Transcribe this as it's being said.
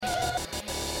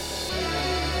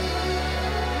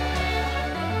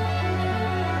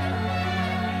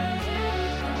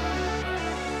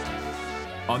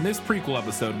On this prequel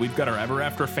episode, we've got our Ever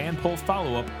After fan poll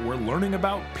follow-up. We're learning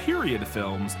about period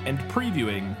films and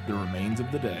previewing The Remains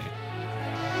of the Day.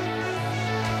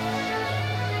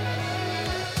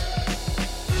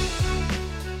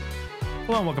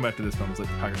 Hello and welcome back to This Film Is Lit,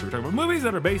 the podcast where we're talking about movies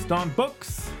that are based on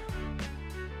books.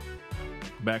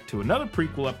 Back to another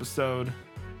prequel episode.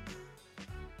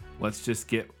 Let's just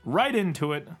get right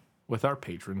into it with our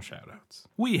patron shoutouts.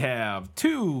 We have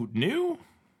two new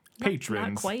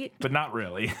patrons, not quite, but not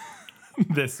really.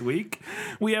 This week,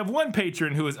 we have one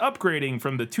patron who is upgrading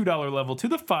from the $2 level to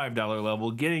the $5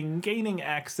 level, gaining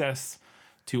access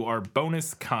to our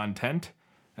bonus content,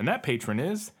 and that patron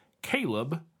is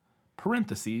Caleb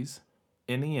 (parentheses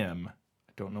NEM).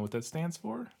 I don't know what that stands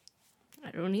for. I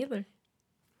don't either.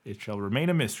 It shall remain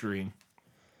a mystery.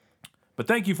 But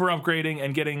thank you for upgrading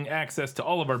and getting access to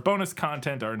all of our bonus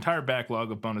content, our entire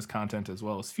backlog of bonus content, as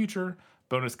well as future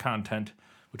bonus content,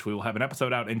 which we will have an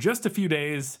episode out in just a few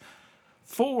days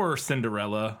for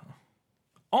Cinderella,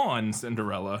 on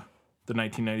Cinderella, the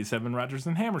 1997 Rodgers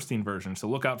and Hammerstein version. So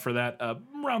look out for that.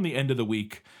 Around the end of the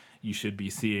week, you should be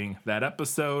seeing that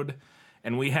episode.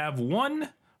 And we have one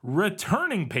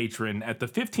returning patron at the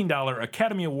 $15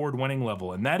 Academy Award winning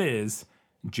level, and that is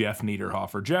Jeff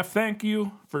Niederhofer. Jeff, thank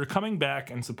you for coming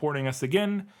back and supporting us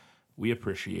again. We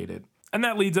appreciate it. And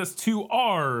that leads us to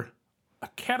our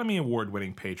Academy Award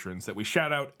winning patrons that we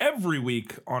shout out every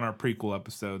week on our prequel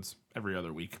episodes, every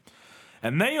other week.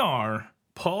 And they are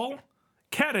Paul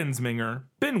Kattensminger,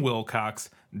 Ben Wilcox,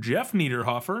 Jeff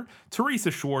Niederhofer, Teresa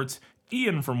Schwartz,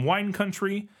 Ian from Wine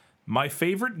Country, My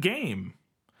Favorite Game,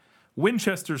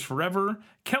 Winchester's Forever,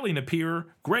 Kelly Napier,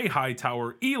 Gray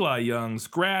Hightower, Eli Young,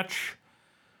 Scratch,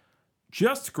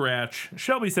 Just Scratch,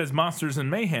 Shelby says Monsters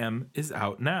and Mayhem is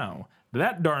out now.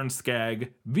 That Darn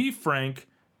Skag, V. Frank,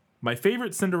 My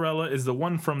Favorite Cinderella is the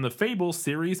one from the Fable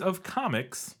series of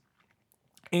comics,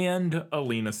 and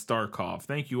Alina Starkov.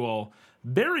 Thank you all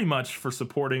very much for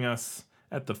supporting us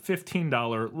at the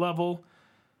 $15 level.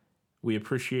 We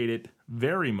appreciate it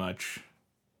very much.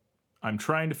 I'm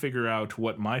trying to figure out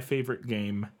what My Favorite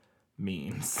Game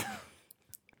means.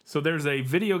 So there's a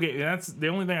video game, that's the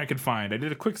only thing I could find. I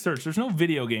did a quick search. There's no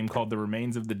video game called The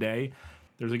Remains of the Day.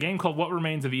 There's a game called What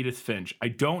Remains of Edith Finch. I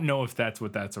don't know if that's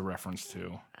what that's a reference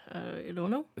to. I don't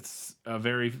know. It's a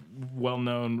very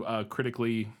well-known,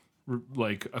 critically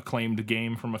acclaimed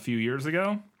game from a few years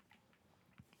ago.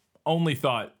 Only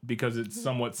thought because it's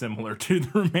somewhat similar to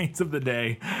The Remains of the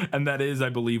Day, and that is, I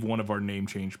believe, one of our name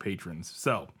change patrons.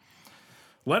 So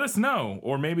let us know,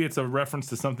 or maybe it's a reference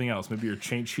to something else. Maybe you're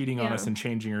cheating on us and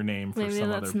changing your name for maybe some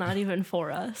other. Maybe that's not even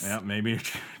for us. Yeah, maybe you're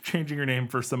changing your name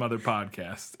for some other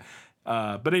podcast.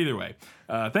 But either way,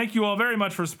 thank you all very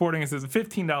much for supporting us at the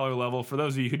 $15 level. For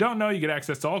those of you who don't know, you get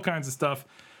access to all kinds of stuff,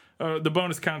 the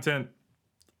bonus content,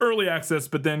 early access,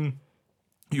 but then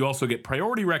you also get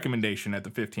priority recommendation at the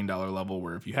 $15 level,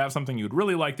 where if you have something you'd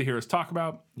really like to hear us talk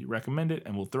about, you recommend it,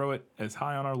 and we'll throw it as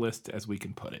high on our list as we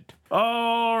can put it.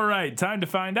 All right, time to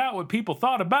find out what people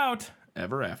thought about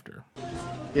Ever After.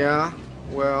 Yeah,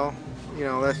 well,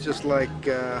 that's just like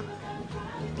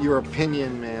your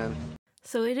opinion, man.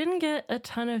 So we didn't get a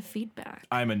ton of feedback.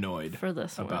 I'm annoyed for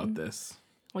this about this.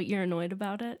 What, you're annoyed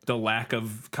about it? The lack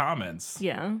of comments.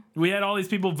 Yeah. We had all these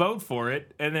people vote for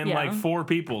it, and then 4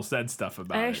 people said stuff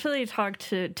about it. I actually talked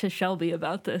to Shelby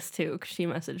about this too, because she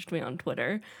messaged me on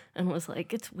Twitter and was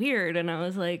like, it's weird. And I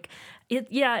was like, it's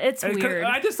weird.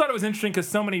 I just thought it was interesting because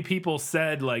so many people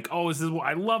said,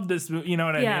 I love this, you know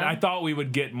what I mean? I thought we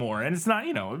would get more. And it's not,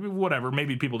 whatever.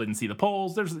 Maybe people didn't see the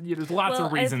polls. There's lots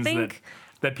of reasons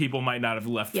that people might not have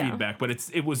left feedback, but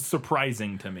it was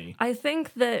surprising to me. I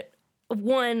think that,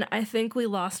 I think we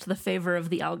lost the favor of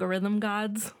the algorithm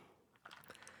gods,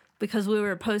 because we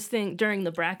were posting during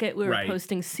the bracket, we were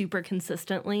posting super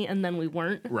consistently, and then we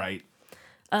weren't. Right.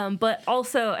 But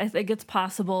also, I think it's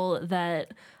possible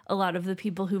that a lot of the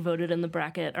people who voted in the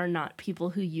bracket are not people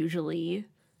who usually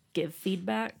give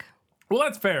feedback. Well,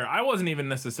 that's fair. I wasn't even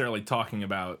necessarily talking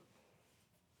about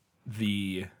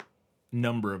the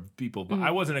number of people.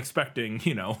 I wasn't expecting,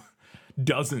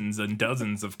 dozens and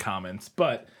dozens of comments,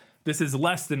 but this is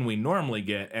less than we normally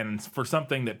get, and for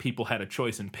something that people had a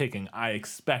choice in picking, I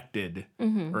expected,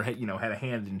 or had a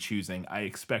hand in choosing, I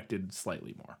expected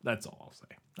slightly more. That's all I'll say.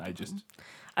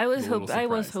 I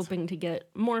was hoping to get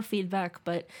more feedback,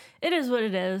 but it is what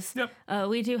it is. Yep.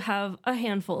 We do have a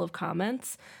handful of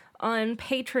comments. On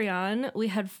Patreon, we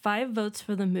had 5 votes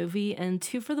for the movie and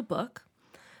 2 for the book.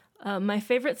 My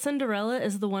favorite Cinderella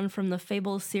is the one from the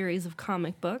Fable series of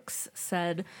comic books,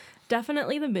 said,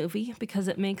 definitely the movie, because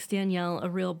it makes Danielle a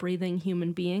real breathing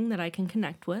human being that I can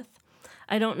connect with.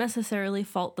 I don't necessarily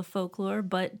fault the folklore,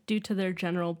 but due to their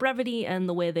general brevity and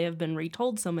the way they have been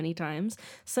retold so many times,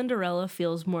 Cinderella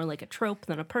feels more like a trope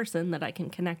than a person that I can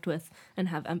connect with and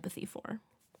have empathy for.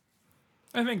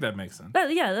 I think that makes sense.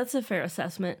 Yeah, that's a fair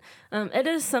assessment. It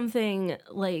is something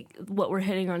like what we're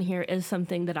hitting on here is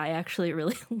something that I actually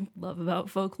really love about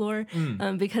folklore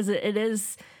because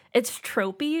it's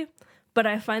tropey, but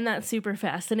I find that super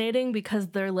fascinating because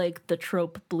they're like the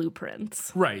trope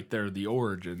blueprints. Right, they're the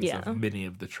origins of many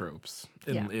of the tropes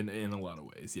in a lot of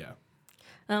ways, yeah.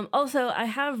 Also, I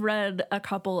have read a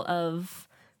couple of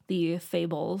the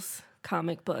Fables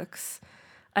comic books.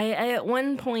 I at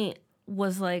one point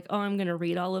was like, oh, I'm going to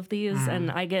read all of these,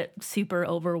 and I get super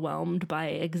overwhelmed by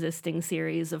existing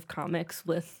series of comics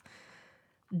with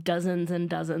dozens and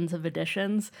dozens of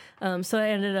editions. So I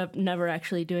ended up never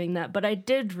actually doing that. But I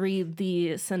did read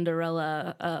the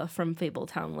Cinderella from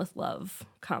Fabletown with Love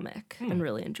comic and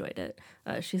really enjoyed it.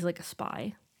 She's like a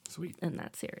spy. Sweet. In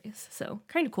that series. So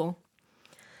kind of cool.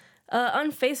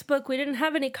 On Facebook, we didn't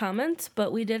have any comments,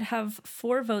 but we did have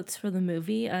 4 votes for the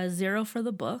movie, 0 for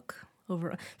the book.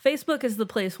 Facebook is the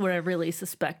place where I really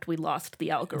suspect we lost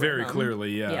the algorithm. Very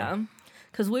clearly, yeah. Yeah.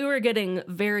 Because we were getting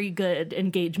very good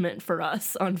engagement for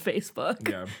us on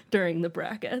Facebook during the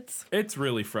brackets. It's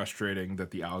really frustrating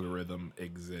that the algorithm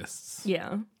exists.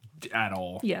 Yeah. At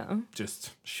all. Yeah.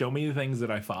 Just show me the things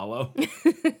that I follow.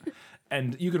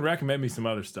 And you can recommend me some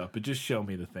other stuff, but just show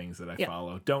me the things that I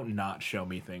follow. Don't not show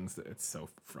me things. It's so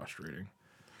frustrating.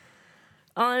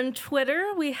 On Twitter,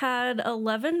 we had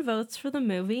 11 votes for the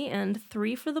movie and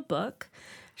 3 for the book.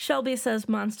 Shelby says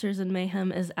Monsters and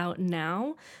Mayhem is out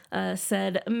now.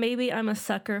 Said, maybe I'm a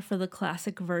sucker for the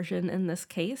classic version in this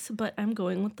case, but I'm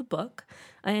going with the book.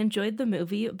 I enjoyed the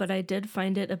movie, but I did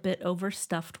find it a bit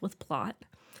overstuffed with plot.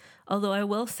 Although I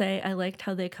will say I liked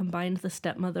how they combined the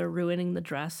stepmother ruining the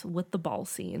dress with the ball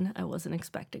scene. I wasn't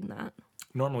expecting that.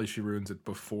 Normally she ruins it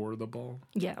before the ball.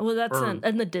 Yeah, well, that's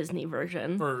in the Disney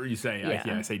version. Or you say,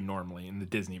 I say normally. In the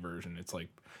Disney version, it's like,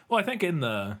 well, I think in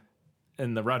the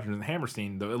Roger and the Hammer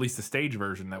scene, though, at least the stage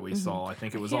version that we saw, I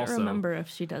think it was also. I can't remember if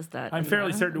she does that. I'm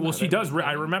fairly certain. Well, she does.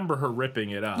 I remember her ripping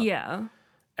it up. Yeah.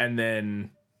 And then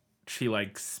she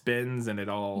like spins and it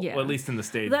all. Yeah. Well, at least in the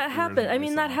stage. That happened. I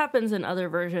mean, that happens in other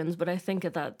versions, but I think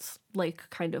that's like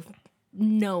kind of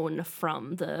known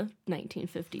from the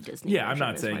 1950 Disney. Yeah, I'm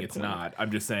not saying it's not. I'm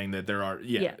just saying that there are.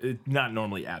 Yeah, it's not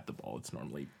normally at the ball. It's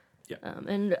normally. Yeah.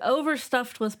 And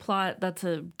overstuffed with plot, that's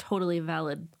a totally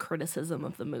valid criticism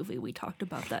of the movie. We talked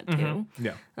about that too. Mm-hmm.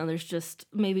 Yeah. There's just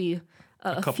maybe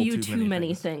a few too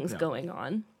many things going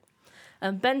on.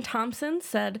 Ben Thompson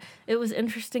said, it was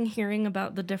interesting hearing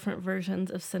about the different versions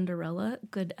of Cinderella.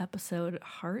 Good episode,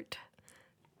 heart.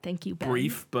 Thank you, Ben.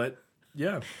 Brief, but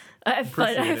yeah. I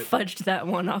fudged that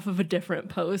one off of a different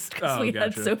post because we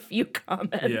had so few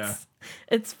comments. Yeah.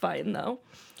 It's fine, though.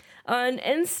 On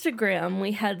Instagram,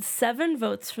 we had 7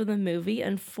 votes for the movie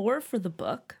and 4 for the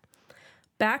book.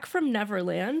 Back from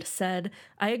Neverland said,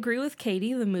 I agree with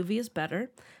Katie, the movie is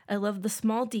better. I love the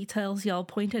small details y'all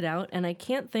pointed out, and I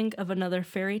can't think of another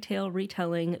fairy tale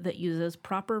retelling that uses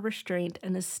proper restraint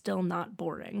and is still not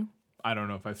boring. I don't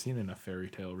know if I've seen enough fairy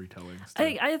tale retellings.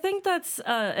 I think that's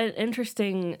an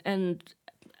interesting and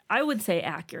I would say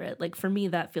accurate. Like for me,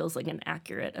 that feels like an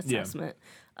accurate assessment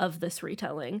of this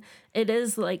retelling. It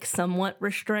is like somewhat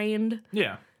restrained.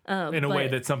 Yeah. In a way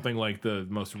that something like the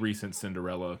most recent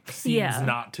Cinderella seems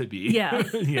not to be. Yeah.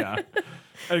 Yeah.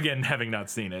 Again, having not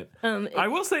seen it. I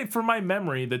will say, for my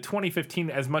memory, the 2015,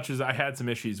 as much as I had some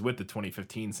issues with the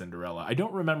 2015 Cinderella, I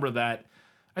don't remember that.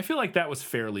 I feel like that was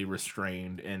fairly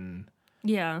restrained in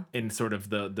sort of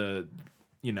the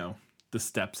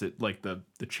steps it, like the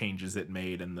changes it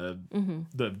made and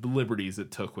the liberties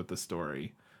it took with the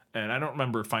story. And I don't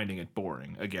remember finding it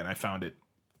boring. Again, I found it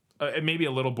maybe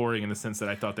a little boring in the sense that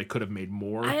I thought they could have made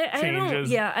more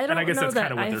changes. I don't guess know that's that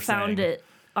kind of what I they're found saying. it.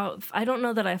 I don't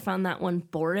know that I found that one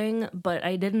boring, but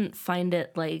I didn't find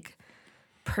it like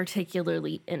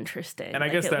particularly interesting. And I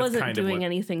guess it that's wasn't kind of doing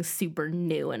anything super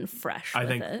new and fresh. I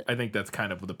think that's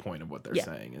kind of the point of what they're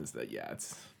saying is that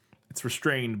it's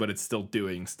restrained, but it's still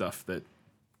doing stuff that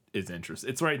is interesting.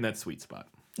 It's right in that sweet spot.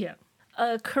 Yeah.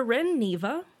 Corinne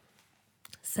Neva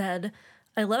said,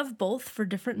 I love both for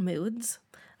different moods.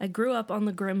 I grew up on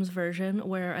the Grimm's version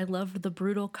where I loved the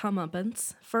brutal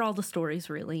comeuppance, for all the stories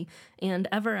really, and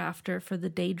Ever After for the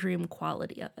daydream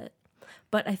quality of it.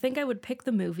 But I think I would pick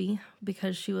the movie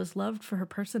because she was loved for her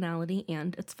personality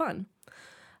and it's fun.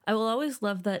 I will always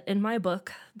love that in my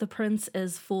book, the prince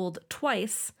is fooled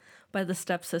twice by the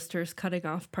stepsisters cutting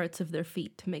off parts of their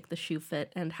feet to make the shoe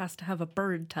fit, and has to have a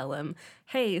bird tell him,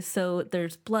 hey, so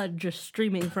there's blood just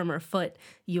streaming from her foot.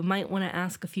 You might want to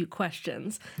ask a few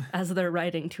questions as they're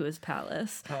riding to his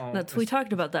palace. We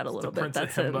talked about that a little bit. Prince of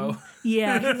Himbo.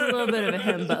 Yeah, he's a little bit of a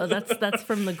himbo. That's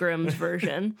from the Grimm's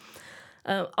version.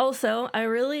 Also,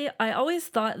 I always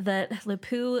thought that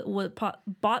Lepu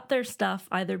bought their stuff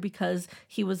either because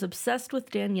he was obsessed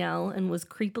with Danielle and was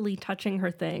creepily touching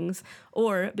her things,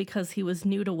 or because he was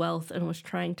new to wealth and was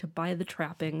trying to buy the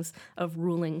trappings of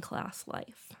ruling class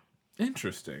life.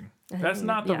 Interesting. That's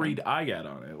not the read I got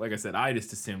on it. Like I said, I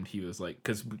just assumed he was like,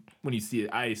 because when you see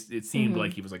it, it seemed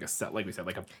like he was like like we said,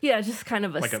 like a just kind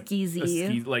of a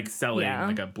skeezy, like selling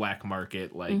like a black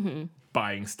market, like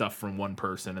buying stuff from one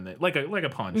person and then like a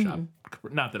pawn shop.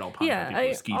 Not that all pawn shop people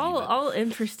are skeezy. All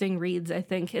interesting reads. I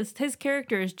think his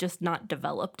character is just not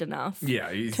developed enough.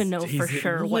 To know for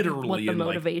sure what the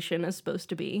motivation is supposed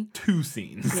to be. 2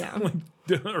 scenes. Yeah.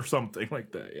 Or something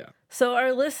like that. Yeah. So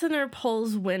our listener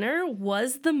poll's winner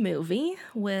was the movie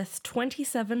with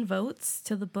 27 votes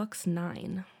to the book's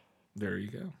 9. There you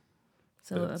go.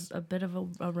 So a bit of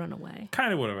a runaway.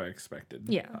 Kind of what I expected.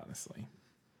 Yeah. Honestly.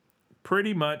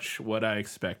 Pretty much what I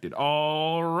expected.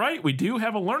 All right. We do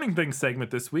have a Learning Things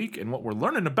segment this week, and what we're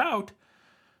learning about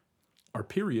are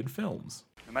period films.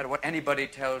 No matter what anybody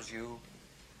tells you,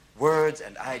 words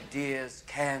and ideas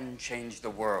can change the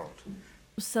world.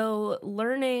 So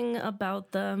learning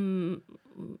about them,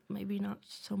 maybe not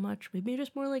so much, maybe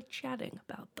just more like chatting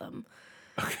about them.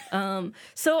 Okay.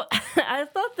 So I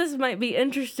thought this might be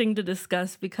interesting to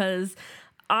discuss because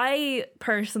I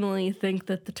personally think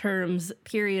that the terms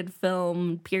period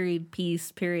film, period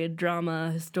piece, period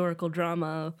drama, historical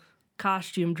drama,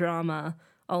 costume drama,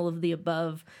 all of the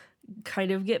above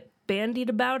kind of get bandied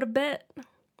about a bit.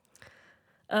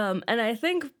 And I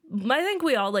think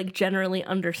we all like generally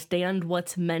understand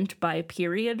what's meant by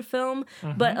period film,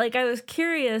 but like I was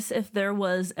curious if there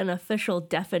was an official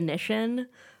definition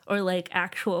or like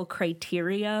actual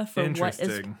criteria for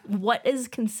what is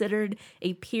considered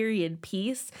a period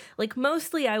piece. Like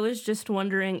mostly I was just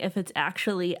wondering if it's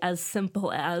actually as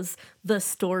simple as the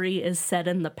story is set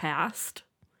in the past.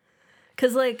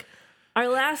 'Cause like our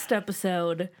last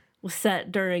episode was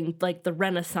set during like the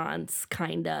Renaissance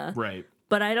kinda. Right.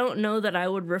 But I don't know that I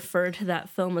would refer to that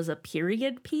film as a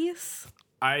period piece.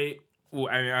 I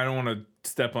don't want to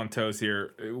step on toes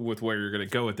here with where you're going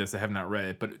to go with this. I have not read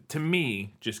it. But to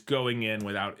me, just going in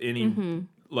without any,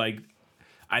 like,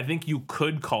 I think you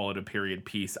could call it a period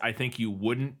piece. I think you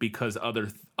wouldn't because other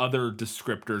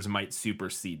descriptors might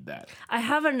supersede that. I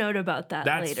have a note about that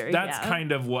later. That's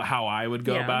kind of how I would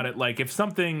go about it. Like, if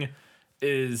something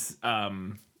is...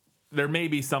 there may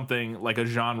be something like a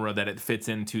genre that it fits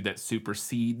into that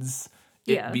supersedes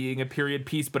it being a period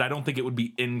piece, but I don't think it would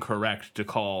be incorrect to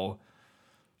call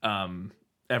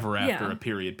Ever After a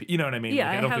period piece. You know what I mean?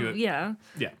 Yeah,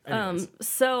 Anyways.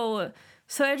 So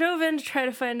I dove in to try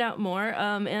to find out more,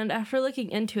 and after looking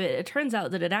into it, it turns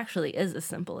out that it actually is as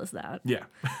simple as that. Yeah.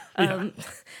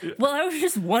 Well, I was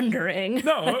just wondering.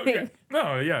 No, okay.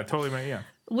 No, yeah, totally, yeah.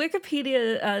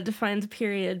 Wikipedia defines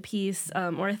period piece,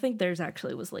 or I think theirs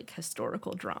actually was like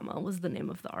historical drama was the name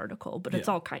of the article, but it's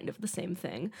all kind of the same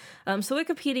thing. So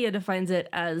Wikipedia defines it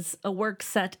as a work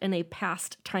set in a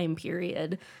past time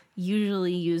period,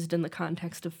 usually used in the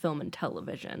context of film and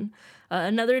television.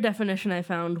 Another definition I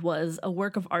found was a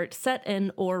work of art set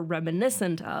in or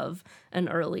reminiscent of an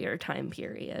earlier time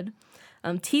period.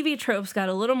 TV Tropes got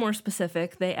a little more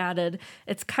specific. They added,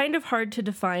 it's kind of hard to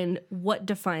define what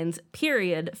defines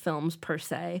period films per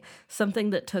se. Something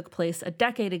that took place a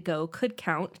decade ago could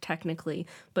count, technically,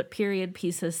 but period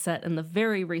pieces set in the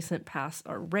very recent past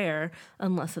are rare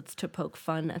unless it's to poke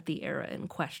fun at the era in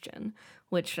question,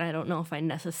 which I don't know if I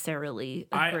necessarily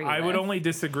agree with. I would only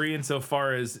disagree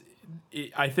insofar as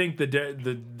I think the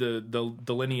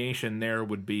delineation there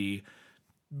would be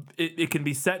it can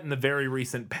be set in the very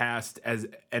recent past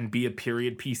and be a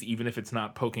period piece even if it's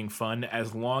not poking fun,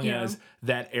 as long as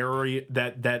that area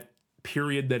that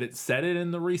period that it's set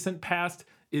in the recent past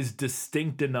is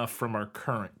distinct enough from our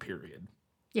current period.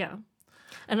 Yeah.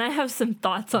 And I have some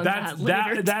thoughts on that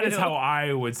later. That is how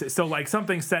I would say. So like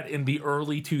something set in the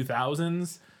early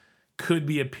 2000s could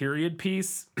be a period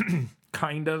piece.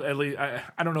 Kind of, at least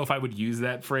I don't know if I would use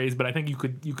that phrase, but I think you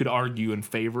could argue in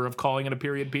favor of calling it a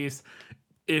period piece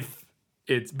if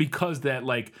it's because that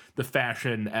like the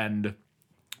fashion and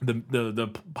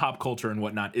the pop culture and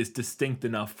whatnot is distinct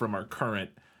enough from our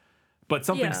current, but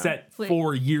something set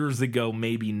 4 years ago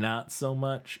maybe not so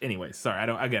much. Anyway, sorry, I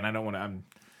don't want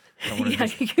to. I don't want to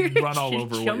just you're run all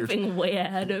over what you're jumping way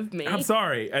ahead of me. I'm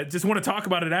sorry. I just want to talk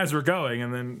about it as we're going,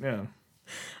 and then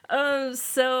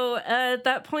So at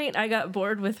that point, I got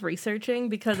bored with researching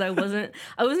because I wasn't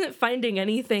finding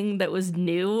anything that was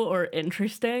new or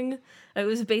interesting. It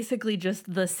was basically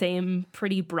just the same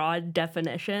pretty broad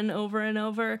definition over and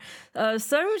over.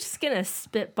 So I'm just gonna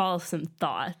spitball some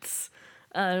thoughts.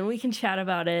 And we can chat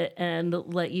about it and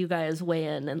let you guys weigh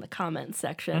in the comment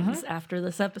sections after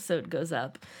this episode goes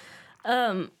up.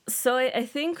 So I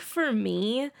think for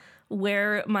me,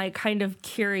 where my kind of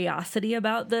curiosity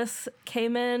about this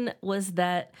came in was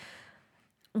that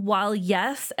while,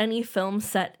 yes, any film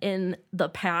set in the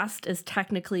past is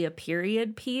technically a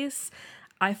period piece,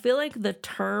 I feel like the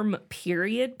term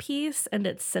period piece and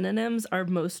its synonyms are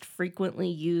most frequently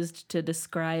used to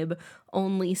describe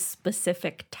only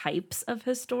specific types of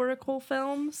historical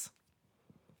films.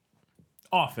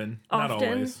 often, not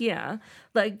always. Yeah,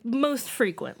 like most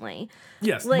frequently.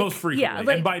 Yes, Like, most frequently, yeah,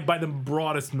 like- and by the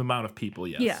broadest amount of people.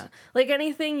 Yes. Yeah, like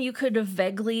anything you could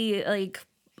vaguely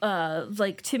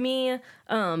like to me,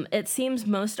 it seems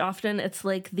most often it's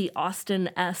like the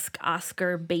Austen-esque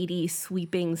Oscar Beatty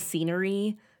sweeping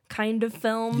scenery kind of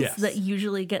films Yes. that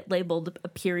usually get labeled a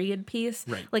period piece.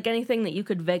 Right. Like anything that you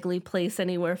could vaguely place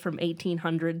anywhere from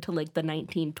 1800 to like the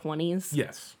 1920s.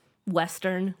 Yes.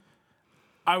 Western.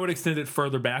 I would extend it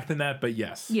further back than that, but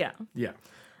yes. Yeah. Yeah.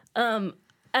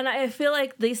 And I feel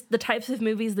like the types of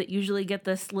movies that usually get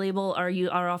this label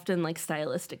are often like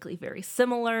stylistically very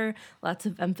similar. Lots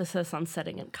of emphasis on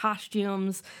setting and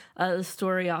costumes. The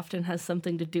story often has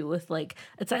something to do with like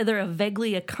it's either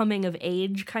vaguely a coming of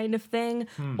age kind of thing,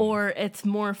 or it's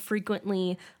more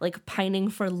frequently like pining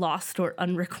for lost or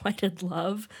unrequited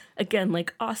love. Again,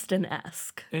 like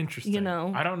Austen-esque. Interesting. You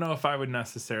know? I don't know if I would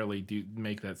necessarily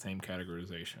make that same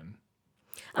categorization.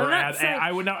 I'm Or not add, saying-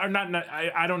 I would not. I'm not.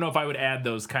 I don't know if I would add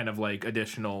those kind of like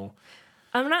additional.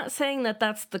 I'm not saying that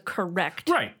that's the correct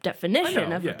Right. definition I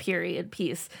know, of yeah. a period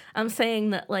piece. I'm saying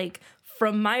that, like,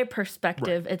 from my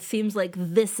perspective, it seems like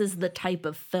this is the type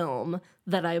of film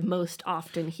that I most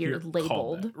often hear Hear called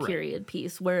labeled that, right. period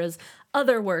piece, whereas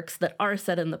other works that are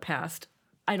set in the past,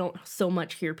 I don't so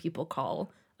much hear people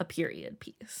call a period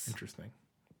piece. Interesting.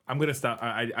 I'm gonna stop.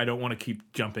 I don't want to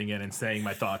keep jumping in and saying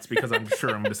my thoughts because I'm sure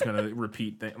I'm just gonna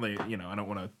repeat. I don't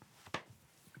want to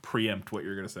preempt what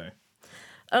you're gonna say.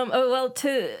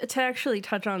 To actually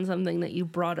touch on something that you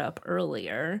brought up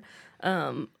earlier,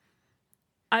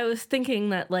 I was thinking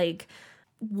that like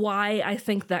why I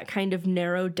think that kind of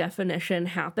narrow definition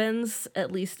happens,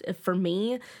 at least for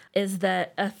me, is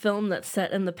that a film that's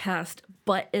set in the past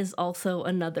but is also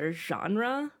another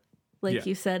genre. Like Yeah.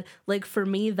 you said, like for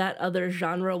me, that other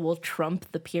genre will trump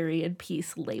the period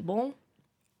piece label.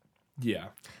 Yeah.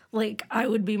 Like I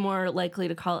would be more likely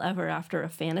to call Ever After a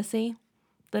fantasy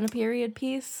than a period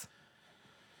piece.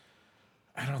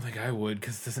 I don't think I would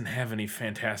because it doesn't have any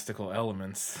fantastical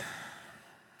elements.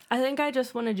 I think I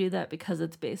just want to do that because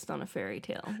it's based on a fairy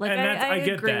tale. Like And I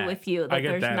get agree that. with you I that get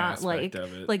there's that not like aspect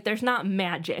of it. like there's not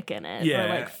magic in it or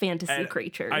like fantasy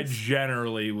creatures. I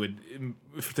generally would,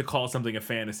 to call something a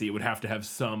fantasy, it would have to have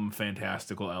some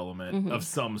fantastical element Mm-hmm. of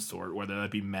some sort, whether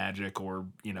that be magic or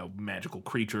magical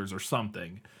creatures or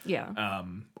something. Yeah.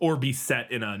 Or be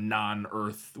set in a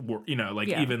non-Earth,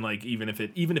 Yeah. even if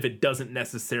it doesn't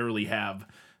necessarily have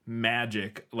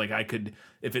magic, like I could,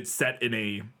 if it's set in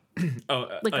a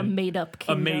a made up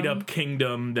kingdom. a made up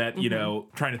kingdom that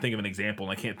trying to think of an example,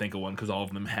 and I can't think of one because all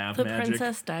of them have The magic.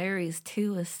 Princess Diaries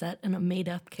 2 is set in a made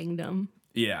up kingdom.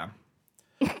 Yeah.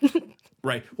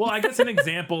 Right. Well, I guess an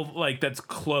example like that's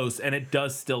close, and it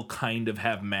does still kind of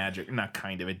have magic. Not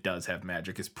kind of. It does have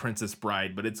magic. Is Princess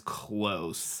Bride, but it's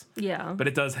close. Yeah. But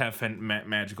it does have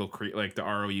magical like the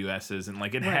ROUSs, and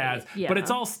like it Right, has. yeah. But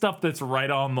it's all stuff that's right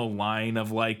on the line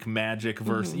of like magic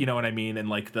versus, you know what I mean, and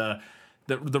like the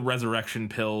resurrection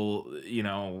pill,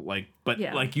 but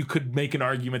Yeah. like you could make an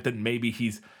argument that maybe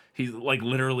he's like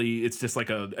literally it's just like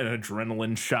an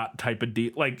adrenaline shot type of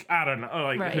deal. Like I don't know,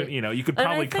 like Right. you could And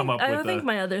probably come up I with think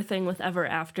my other thing with Ever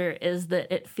After is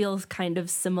that it feels kind of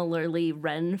similarly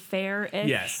Ren Fair-ish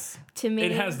yes. to me.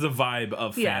 It has the vibe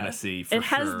of Yeah. fantasy for It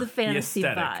has sure. the fantasy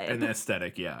aesthetic, vibe. and the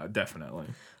aesthetic, yeah, definitely.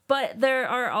 But there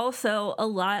are also a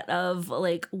lot of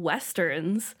like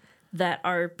westerns that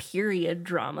are period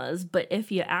dramas. But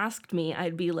if you asked me,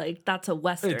 I'd be like, that's a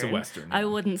western. It's a western, I yeah.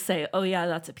 wount say, oh yeah,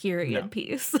 that's a period No.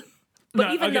 piece. But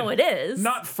No, even again, though it is,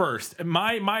 not first.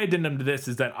 My addendum to this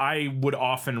is that I would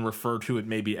often refer to it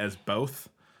maybe as both.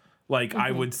 Like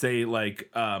I would say like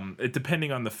it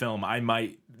depending on the film, I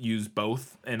might use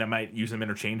both and I might use them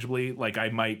interchangeably. Like I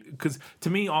might, because to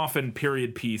me often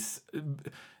period piece,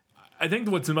 I think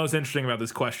what's the most interesting about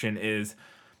this question is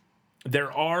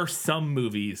there are some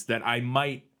movies that I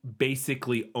might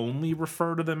basically only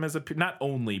refer to them as not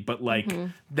only, but like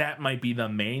that might be the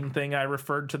main thing I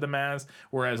referred to them as.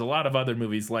 Whereas a lot of other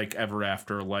movies like Ever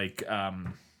After, like,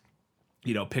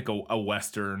 pick a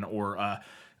Western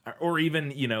or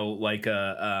even, like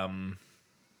I'm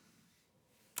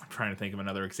trying to think of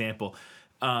another example.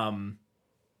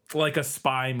 Like a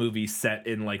spy movie set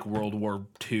in like World War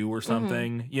II or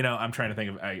something. I'm trying to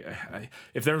think of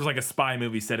if there was like a spy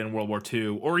movie set in World War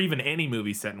II or even any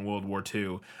movie set in World War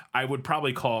II, I would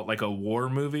probably call it like a war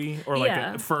movie or like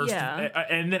a first. Yeah.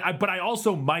 And then, but I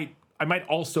might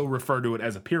also refer to it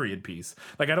as a period piece.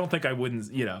 Like I don't think I wouldn't,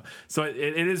 So it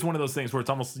is one of those things where it's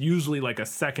almost usually like a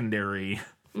secondary.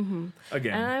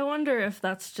 Again. And I wonder if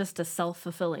that's just a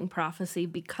self-fulfilling prophecy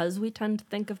because we tend to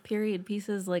think of period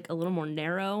pieces like a little more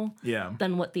narrow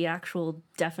than what the actual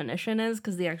definition is,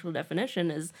 because the actual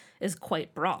definition is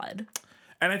quite broad.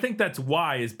 And I think that's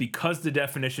why is because the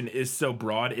definition is so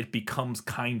broad, it becomes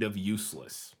kind of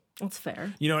useless. That's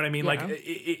fair. You know what I mean? Yeah. Like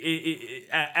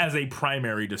as a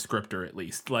primary descriptor, at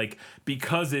least, like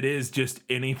because it is just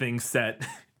anything set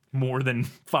more than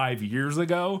 5 years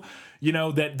ago,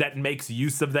 that makes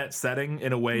use of that setting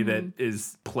in a way that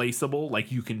is placeable. Like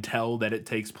you can tell that it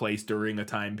takes place during a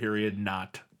time period,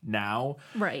 not now.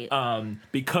 Right.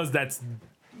 Because that's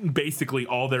basically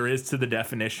all there is to the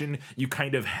definition. You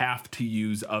kind of have to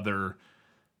use other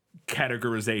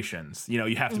categorizations.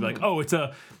 You have to be like, oh, it's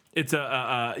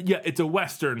a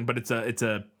Western, but it's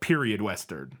a period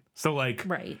Western. So like,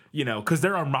 right. Because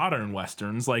there are modern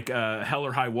Westerns, like Hell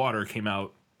or High Water came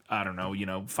out, I don't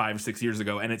know, 5 or 6 years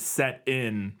ago, and it's set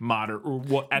in modern, or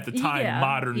what at the time,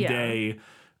 modern day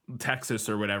Texas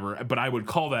or whatever. But I would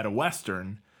call that a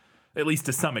Western, at least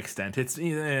to some extent. It's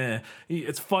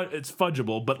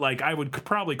fudgeable, but like I would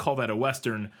probably call that a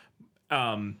Western.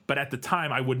 But at the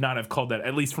time, I would not have called that,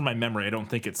 at least from my memory. I don't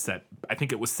think it's set. I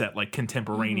think it was set like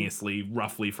contemporaneously,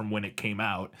 roughly from when it came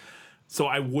out. So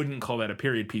I wouldn't call that a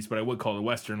period piece, but I would call it a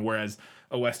Western. Whereas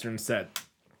a Western set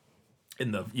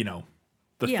in the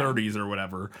the 30s or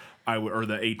whatever, or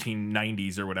the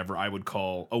 1890s or whatever, I would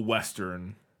call a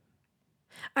Western.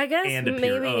 I guess and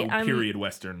a period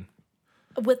Western.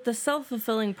 With the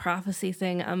self-fulfilling prophecy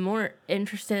thing, I'm more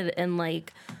interested in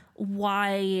like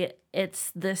why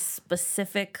it's this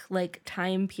specific like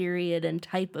time period and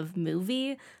type of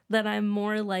movie that I'm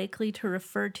more likely to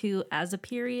refer to as a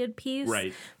period piece.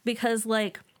 Right. Because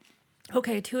like,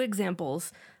 okay, 2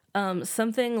 examples.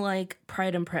 Something like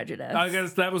Pride and Prejudice. I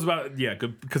guess that was about,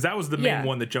 because that was the main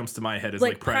one that jumps to my head is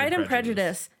like Pride and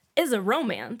Prejudice is a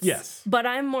romance. Yes. But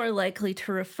I'm more likely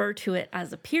to refer to it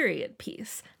as a period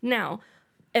piece. Now,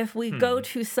 if we go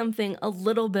to something a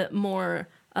little bit more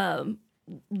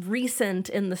recent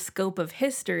in the scope of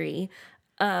history,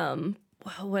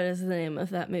 what is the name of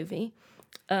that movie?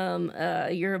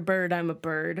 You're a Bird, I'm a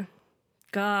Bird.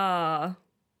 Gah.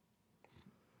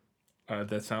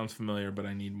 That sounds familiar, but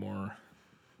I need more.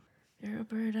 You're a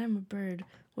bird, I'm a bird.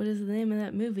 What is the name of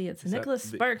that movie? It's a Nicholas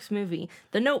Sparks movie.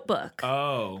 The Notebook.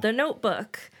 Oh. The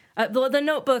Notebook. The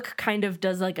Notebook kind of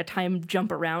does like a time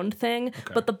jump around thing,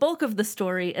 but the bulk of the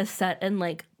story is set in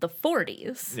like the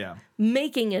 40s. Yeah.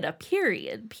 Making it a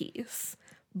period piece.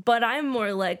 But I'm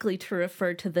more likely to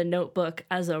refer to The Notebook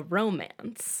as a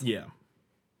romance. Yeah.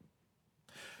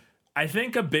 I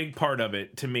think a big part of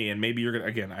it to me, and maybe you're gonna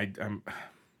again,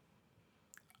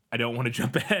 I don't want to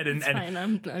jump ahead and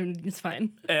it's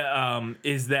fine.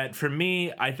 Is that for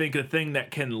me, I think a thing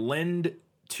that can lend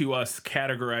to us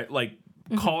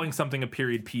calling something a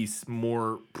period piece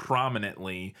more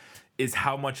prominently is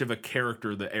how much of a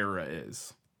character the era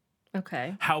is.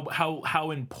 Okay.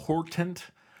 How important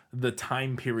the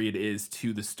time period is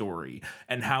to the story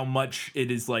and how much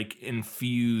it is like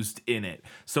infused in it.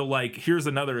 So like here's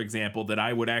another example that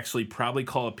I would actually probably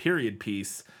call a period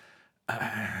piece.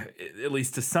 At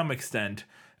least to some extent,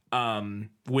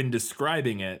 when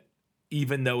describing it,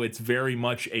 even though it's very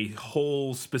much a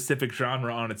whole specific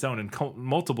genre on its own and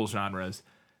multiple genres,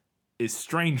 is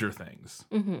Stranger Things.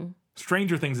 Mm-hmm.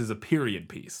 Stranger Things is a period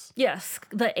piece. Yes,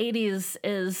 the 80s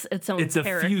is its own It's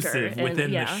character. effusive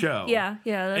within the show. Yeah,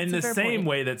 that's in the same point.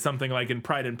 way that something like in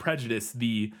Pride and Prejudice,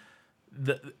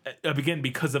 again,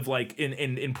 because of like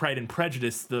in Pride and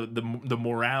Prejudice, the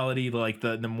morality, like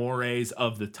the mores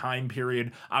of the time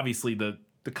period, obviously the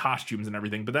costumes and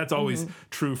everything, but that's always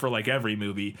true for like every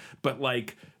movie. But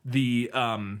like the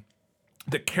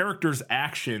characters'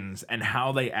 actions and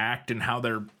how they act and how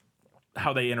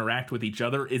they interact with each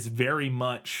other is very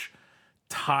much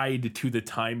tied to the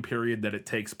time period that it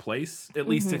takes place, at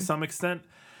least to some extent.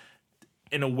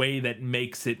 in a way that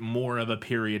makes it more of a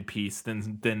period piece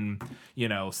than you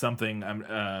know, something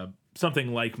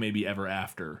like maybe Ever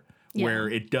After, where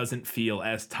it doesn't feel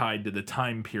as tied to the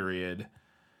time period.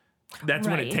 That's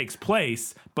when it takes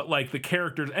place, but like the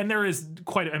characters, and there is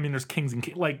there's kings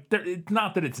and like there. It's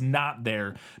not that it's not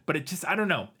there, but it just, I don't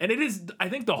know. And it is, I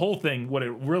think the whole thing, what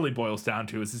it really boils down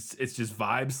to is it's just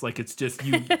vibes. Like it's just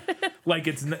you, like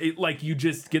like you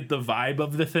just get the vibe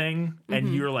of the thing,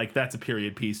 and you're like, that's a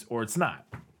period piece, or it's not.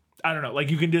 I don't know. Like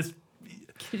you can just.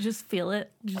 You just feel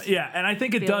it. And I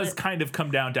think it does kind of come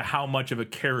down to how much of a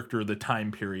character the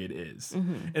time period is.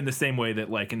 In the same way that,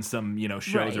 like, in some, you know,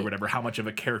 shows or whatever, how much of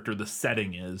a character the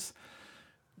setting is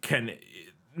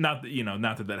not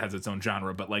that has its own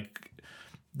genre, but like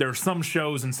there are some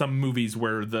shows and some movies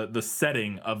where the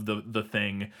setting of the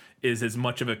thing is as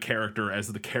much of a character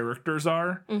as the characters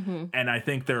are. And I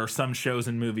think there are some shows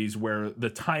and movies where the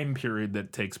time period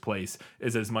that takes place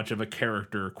is as much of a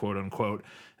character, quote unquote,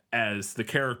 as the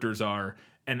characters are,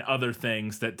 and other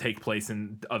things that take place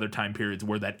in other time periods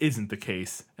where that isn't the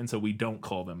case, and so we don't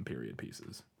call them period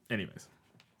pieces. Anyways,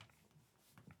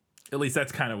 at least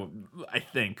that's kind of, I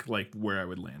think, like where I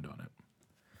would land on it.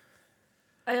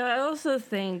 I also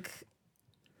think,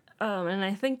 and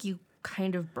I think you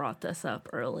kind of brought this up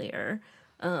earlier,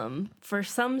 for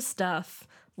some stuff,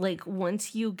 like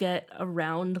once you get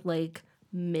around like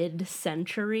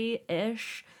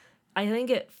mid-century-ish, I think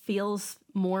it feels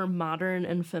more modern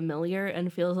and familiar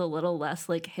and feels a little less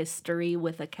like history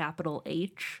with a capital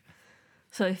H.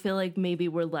 So I feel like maybe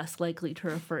we're less likely to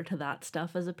refer to that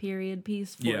stuff as a period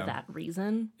piece for that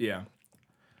reason. Yeah.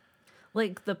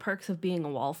 Like The Perks of Being a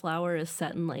Wallflower is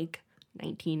set in like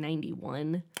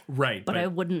 1991. Right. But I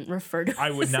wouldn't refer to it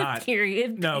I would as not. a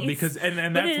period piece. No, because and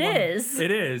that's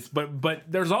it is. But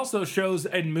there's also shows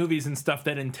and movies and stuff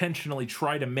that intentionally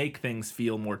try to make things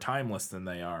feel more timeless than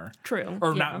they are. True.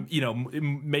 Or not, you know,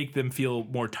 make them feel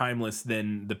more timeless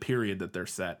than the period that they're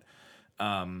set.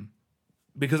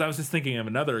 Because I was just thinking of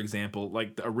another example,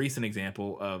 like a recent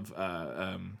example of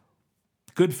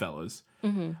Goodfellas.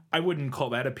 I wouldn't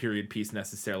call that a period piece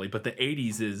necessarily, but the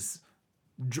 80s is.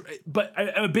 But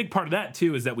a big part of that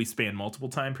too is that we span multiple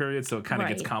time periods, so it kind of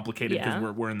gets complicated because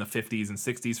we're in the 50s and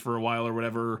 60s for a while or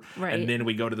whatever, and then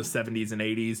we go to the 70s and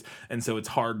 80s, and so it's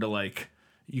hard to like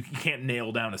you can't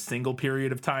nail down a single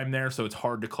period of time there, so it's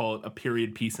hard to call it a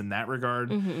period piece in that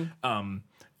regard. And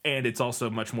it's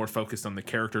also much more focused on the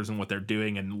characters and what they're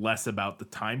doing, and less about the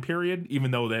time period.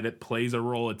 Even though that it plays a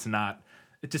role, it's not.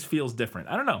 It just feels different.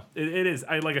 I don't know. It is.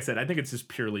 Like I said, I think it's just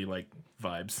purely like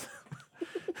vibes.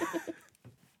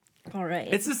 All right.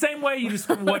 It's the same way you just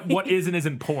what is and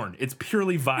isn't porn. It's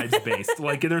purely vibes based.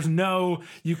 Like there's no,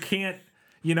 you can't,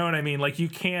 you know what I mean? Like you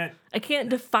can't. I can't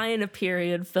define a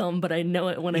period film, but I know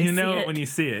it when I see it. You know it when you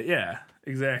see it. Yeah,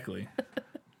 exactly.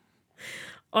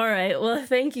 All right. Well,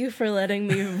 thank you for letting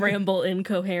me ramble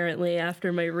incoherently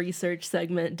after my research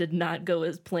segment did not go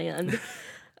as planned.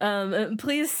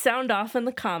 Please sound off in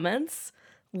the comments.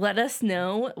 Let us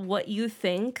know what you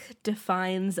think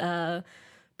defines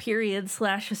period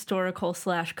 / historical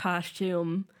 /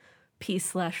 costume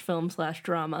piece / film /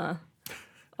 drama,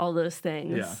 all those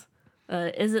things.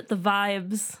 Is it the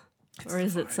vibes or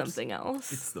is it something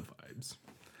else? It's the vibes.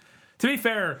 To be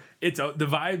fair, it's the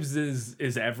vibes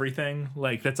is everything.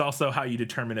 Like that's also how you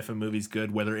determine if a movie's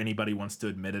good, whether anybody wants to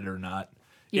admit it or not.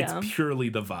 Yeah. It's purely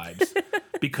the vibes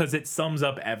because it sums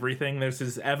up everything. There's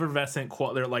this effervescent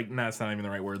quality. They're like, no, that's not even the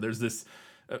right word. There's this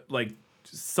like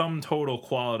sum total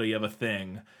quality of a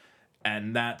thing,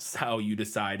 and that's how you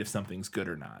decide if something's good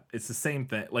or not. It's the same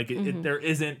thing. Like there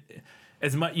isn't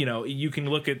as much, you know, you can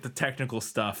look at the technical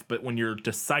stuff, but when you're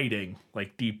deciding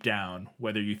like deep down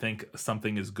whether you think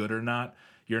something is good or not,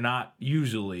 you're not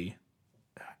usually,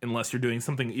 unless you're doing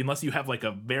something, unless you have like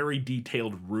a very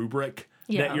detailed rubric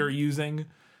that you're using.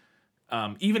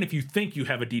 Even if you think you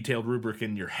have a detailed rubric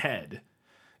in your head,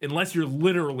 unless you're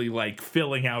literally like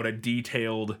filling out a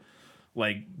detailed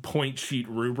like point sheet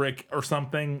rubric or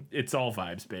something, it's all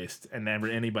vibes based, and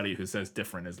anybody who says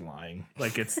different is lying.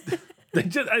 Like it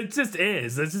just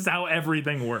is. This is how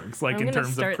everything works. Like in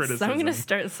terms of criticism, I'm gonna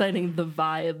start citing the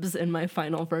vibes in my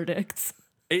final verdicts.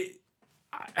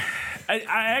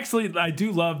 I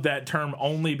do love that term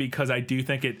only because I do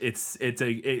think it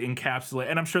encapsulates,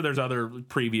 and I'm sure there's other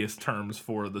previous terms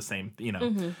for the same. You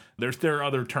know, there are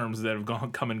other terms that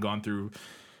have come and gone through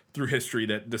history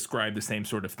that describe the same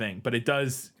sort of thing, but it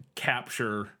does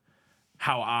capture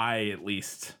how I at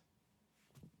least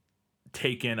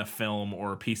take in a film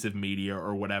or a piece of media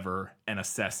or whatever and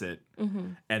assess it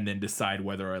and then decide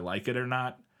whether I like it or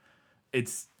not.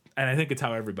 And I think it's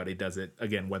how everybody does it,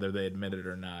 again, whether they admit it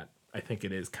or not. I think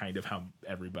it is kind of how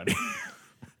everybody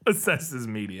assesses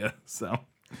media. So,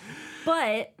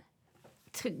 But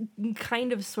to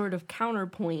kind of sort of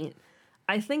counterpoint,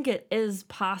 I think it is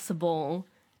possible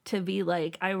to be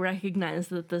like, I recognize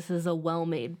that this is a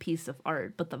well-made piece of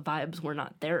art, but the vibes were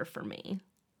not there for me.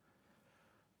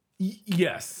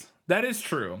 Yes, that is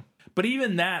true. But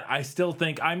even that, I still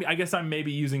think I guess I'm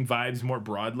maybe using vibes more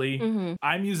broadly.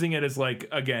 I'm using it as like,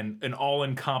 again, an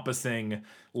all-encompassing,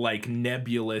 like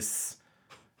nebulous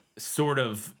sort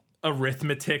of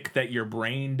arithmetic that your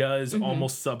brain does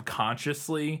almost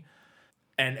subconsciously.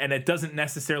 And it doesn't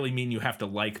necessarily mean you have to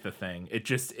like the thing. It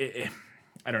just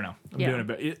I don't know. I'm doing a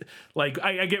bit like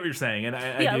I get what you're saying, and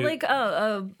I do.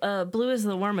 Like Blue is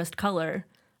the Warmest Color,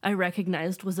 I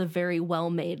recognized was a very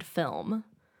well-made film,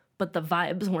 but the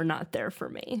vibes were not there for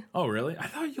me. Oh, really? I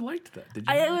thought you liked that. Did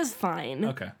you? It was fine.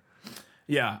 Okay.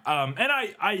 Yeah. And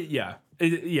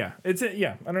It's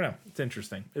I don't know. It's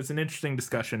interesting. It's an interesting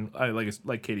discussion.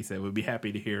 Like Katie said, we'd be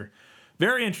happy to hear.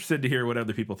 Very interested to hear what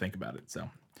other people think about it. So,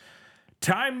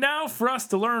 time now for us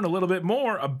to learn a little bit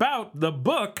more about the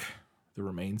book, The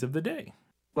Remains of the Day.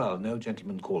 Well, no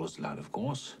gentleman call is allowed, of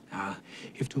course.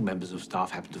 If two members of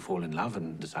staff happen to fall in love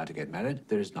and decide to get married,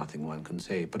 there is nothing one can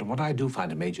say. But what I do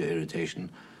find a major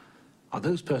irritation are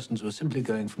those persons who are simply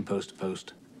going from post to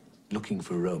post looking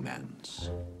for romance.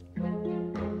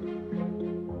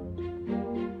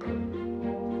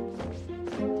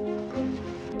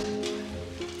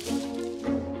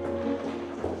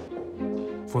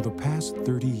 For the past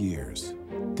 30 years,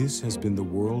 this has been the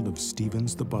world of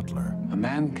Stevens the butler. A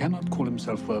man cannot call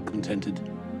himself well contented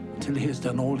until he has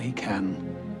done all he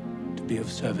can to be of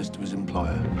service to his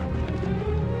employer.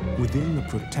 Within the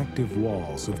protective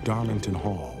walls of Darlington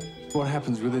Hall, what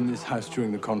happens within this house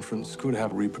during the conference could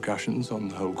have repercussions on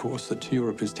the whole course that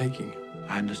Europe is taking.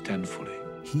 I understand fully.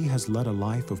 he has led a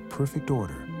life of perfect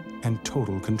order and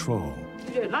total control.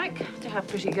 You don't like to have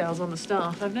pretty girls on the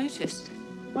staff, I've noticed.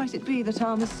 Might it be that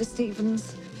our Mr.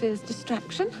 Stevens fears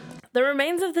distraction? The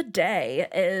Remains of the Day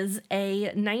is a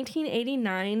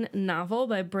 1989 novel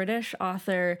by British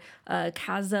author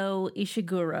Kazuo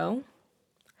Ishiguro.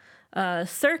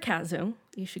 Sir Kazuo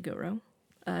Ishiguro.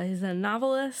 He's a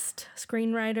novelist,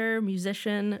 screenwriter,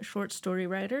 musician, short story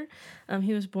writer.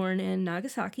 He was born in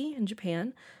Nagasaki in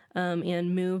Japan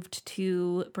and moved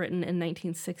to Britain in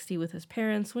 1960 with his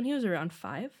parents when he was around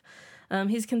 5.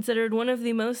 He's considered one of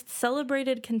the most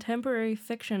celebrated contemporary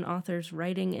fiction authors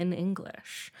writing in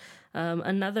English.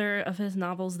 Another of his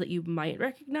novels that you might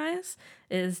recognize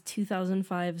is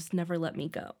 2005's Never Let Me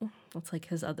Go. That's like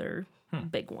his other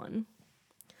big one.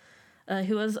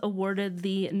 He was awarded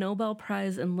the Nobel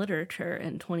Prize in Literature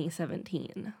in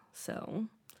 2017. So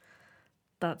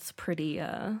that's pretty...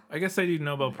 I guess they do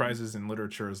Nobel Prizes in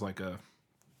literature as like a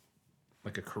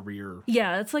career.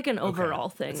 Yeah, it's like an overall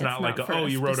thing. It's not like,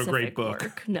 you wrote a great book.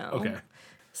 Work. No. Okay.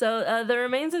 So The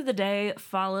Remains of the Day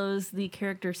follows the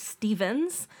character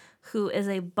Stevens, who is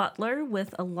a butler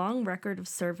with a long record of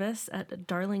service at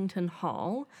Darlington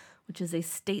Hall, which is a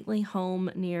stately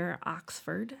home near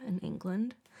Oxford in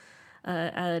England.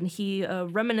 And he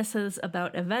reminisces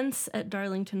about events at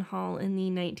Darlington Hall in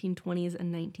the 1920s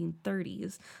and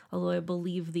 1930s, although I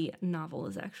believe the novel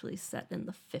is actually set in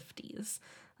the 50s.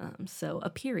 So a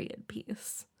period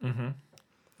piece. Mm-hmm.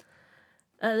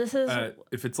 This is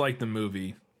if it's like the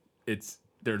movie,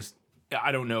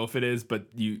 I don't know if it is, but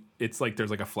it's like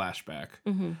there's like a flashback,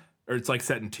 or it's like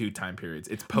set in 2 time periods.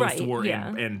 It's post-war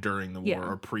and during the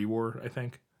war, or pre-war, I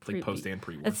think. Like post and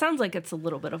pre-war. It sounds like it's a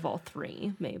little bit of all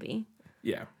 3, maybe.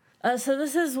 Yeah. So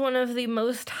this is one of the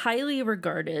most highly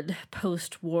regarded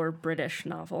post-war British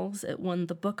novels. It won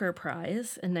the Booker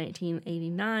Prize in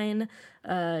 1989,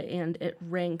 and it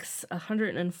ranks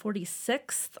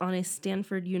 146th on a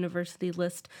Stanford University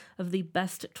list of the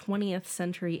best 20th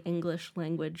century English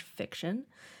language fiction.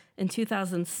 In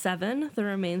 2007, The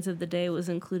Remains of the Day was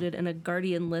included in a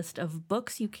Guardian list of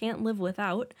books you can't live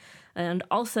without, and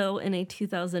also in a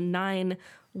 2009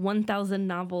 1,000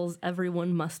 novels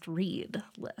everyone must read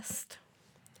list.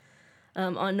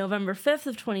 On November 5th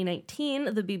of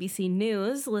 2019, the BBC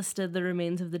News listed The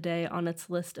Remains of the Day on its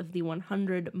list of the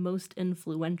 100 most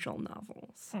influential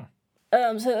novels.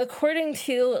 So according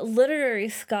to literary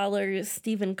scholar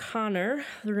Stephen Connor,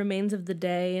 The Remains of the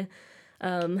Day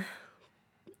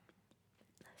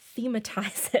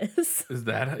thematizes. Is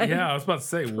that? Yeah, I was about to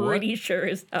say, what? Pretty sure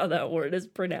is how that word is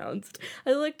pronounced.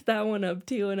 I looked that one up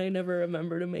too, and I never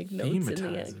remember to make notes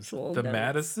in the actual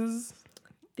Thematizes?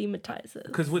 Thematizes.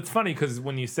 Because what's funny, because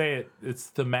when you say it,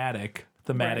 it's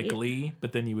thematically, right.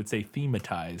 But then you would say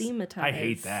thematize. Thematize. I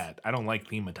hate that. I don't like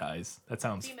thematize. That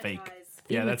sounds fake.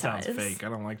 Yeah, that sounds fake. I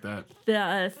don't like that.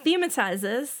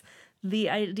 Thematizes the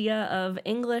idea of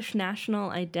English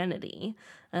national identity.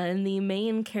 In the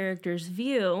main character's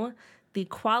view, the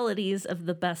qualities of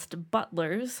the best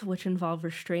butlers, which involve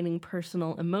restraining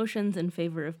personal emotions in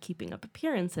favor of keeping up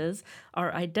appearances,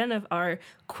 are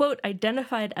quote,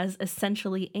 identified as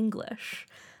essentially English.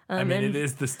 I mean, it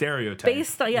is the stereotype.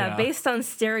 Based on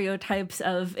stereotypes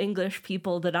of English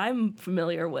people that I'm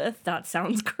familiar with, that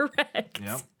sounds correct.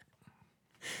 Yep.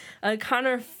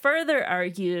 Connor further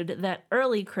argued that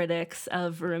early critics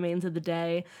of Remains of the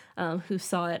Day, who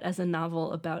saw it as a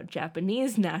novel about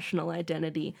Japanese national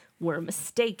identity, were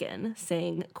mistaken,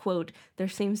 saying, quote, there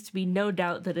seems to be no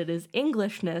doubt that it is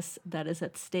Englishness that is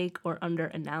at stake or under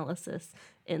analysis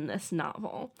in this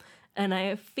novel. And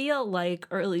I feel like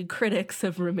early critics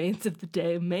of Remains of the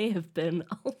Day may have been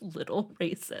a little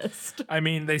racist. I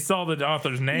mean, they saw the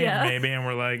author's name maybe and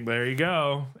were like, there you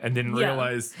go. And didn't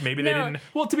realize maybe they didn't.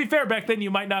 Well, to be fair, back then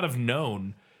you might not have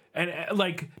known. And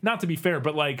like, not to be fair,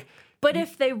 but like. But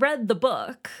if they read the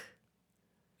book.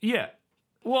 Yeah.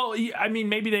 Well, I mean,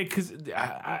 maybe they, because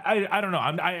I don't know.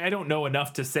 I don't know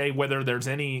enough to say whether there's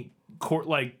any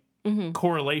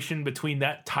correlation between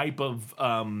that type of,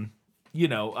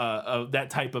 that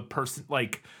type of person,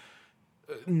 like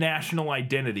national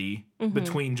identity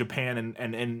between Japan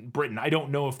and Britain. I don't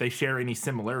know if they share any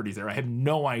similarities there. I have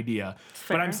no idea.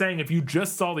 Fair. But I'm saying if you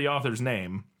just saw the author's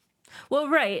name. Well,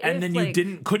 right. And then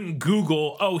you couldn't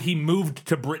Google, he moved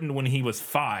to Britain when he was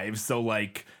 5. So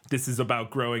like, this is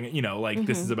about growing,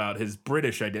 this is about his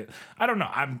British identity. I don't know.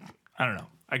 I don't know.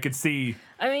 I could see.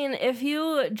 I mean, if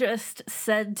you just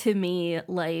said to me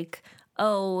like,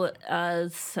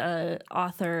 as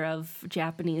author of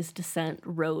Japanese descent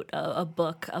wrote a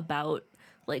book about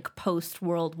like post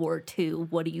World War II,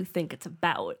 what do you think it's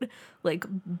about? Like,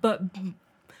 but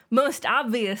most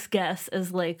obvious guess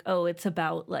is like, it's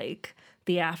about like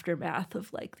the aftermath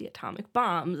of like the atomic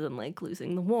bombs and like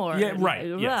losing the war. Yeah, and right.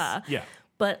 blah, blah, yes. blah. Yeah.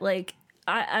 But like,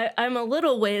 I'm a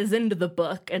little ways into the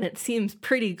book, and it seems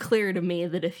pretty clear to me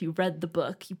that if you read the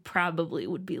book, you probably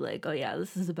would be like, oh yeah,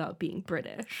 this is about being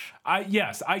British.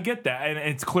 Yes, I get that, and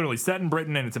it's clearly set in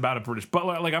Britain, and it's about a British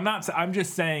butler. Like, I'm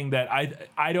just saying that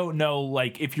I don't know.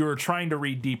 Like, if you were trying to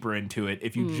read deeper into it,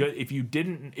 if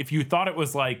you thought it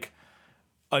was like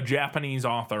a Japanese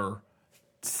author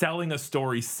selling a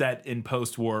story set in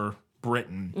post-war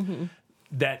Britain,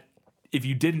 that. If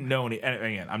you didn't know any, and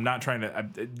again, I'm not trying to.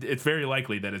 It's very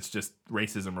likely that it's just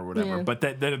racism or whatever, but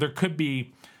that there could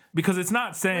be, because it's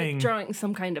not saying like drawing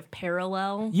some kind of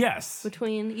parallel. Yes,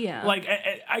 between Like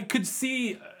I could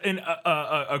see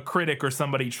a critic or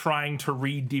somebody trying to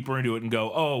read deeper into it and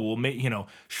go,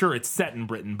 sure, it's set in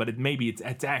Britain, but maybe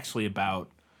it's actually about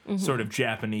sort of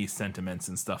Japanese sentiments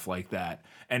and stuff like that,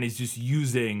 and is just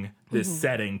using this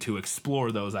setting to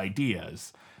explore those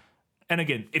ideas. And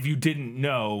again, if you didn't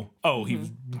know, he was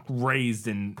raised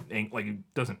in, like, he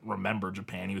doesn't remember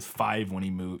Japan. He was 5 when he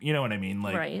moved. You know what I mean?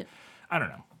 Like, right. I don't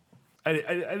know.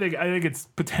 I think it's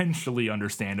potentially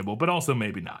understandable, but also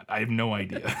maybe not. I have no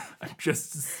idea. I'm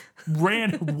just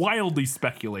wildly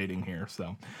speculating here.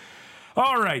 So,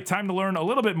 all right, time to learn a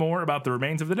little bit more about The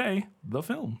Remains of the Day, the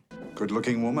film.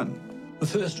 Good-looking woman. A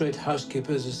first-rate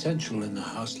housekeeper is essential in a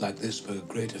house like this where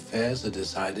great affairs are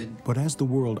decided. But as the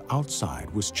world outside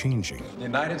was changing, The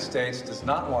United States does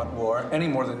not want war any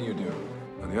more than you do.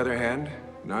 On the other hand,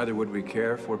 neither would we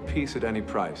care for peace at any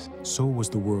price. so was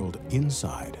the world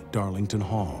inside Darlington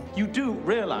Hall. You do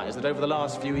realize that over the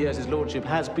last few years, his lordship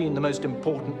has been the most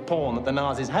important pawn that the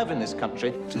Nazis have in this country.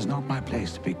 It is not my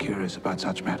place to be curious about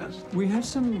such matters. We have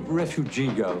some refugee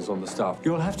girls on the staff.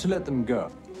 You'll have to let them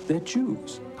go. They're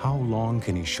Jews. How long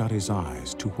can he shut his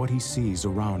eyes to what he sees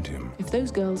around him? If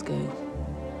those girls go,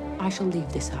 I shall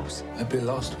leave this house. I'd be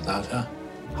lost without her.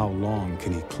 How long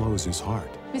can he close his heart?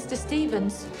 Mr.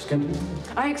 Stevens,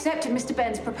 I accepted Mr.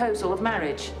 Ben's proposal of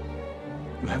marriage.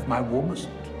 You have my warmest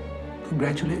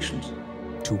congratulations.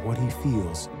 To what he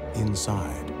feels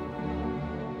inside.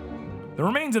 The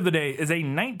Remains of the Day is a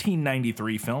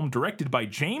 1993 film directed by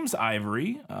James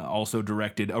Ivory, also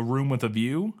directed A Room with a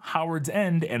View, Howard's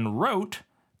End, and wrote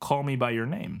Call Me By Your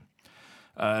Name.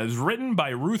 It was written by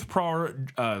Ruth Prower,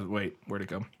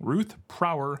 Ruth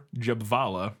Prower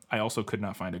Jabvala. I also could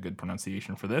not find a good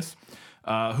pronunciation for this.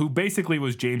 Who basically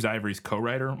was James Ivory's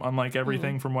co-writer, unlike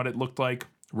everything from what it looked like.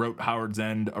 Wrote Howard's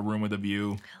End, A Room with a View. I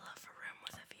love A Room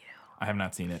with a View. I have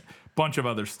not seen it. Bunch of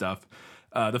other stuff.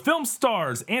 The film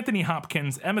stars Anthony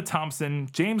Hopkins, Emma Thompson,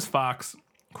 James Fox,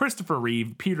 Christopher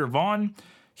Reeve, Peter Vaughn,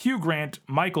 Hugh Grant,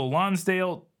 Michael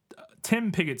Lonsdale,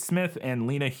 Tim Pigott-Smith, and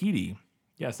Lena Headey.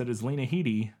 Yes, it is Lena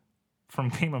Headey from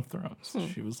Game of Thrones.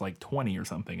 She was like 20 or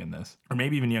something in this, or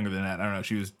maybe even younger than that. I don't know.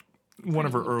 She was one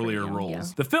of her earlier roles.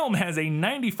 Yeah. The film has a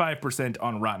 95%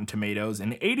 on Rotten Tomatoes,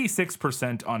 an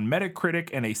 86% on Metacritic,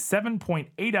 and a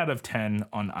 7.8 out of 10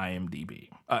 on IMDb.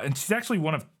 And she's actually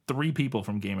one of 3 people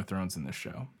from Game of Thrones in this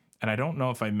show. And I don't know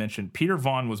if I mentioned Peter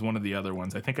Vaughn was one of the other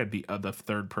ones. I think the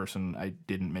third person I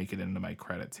didn't make it into my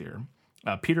credits here.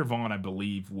 Peter Vaughn, I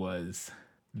believe, was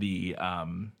the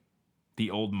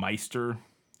old Meister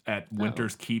at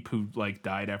Winter's Keep who like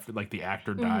died after like the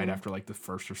actor died after like the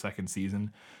first or second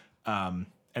season. And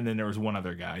then there was one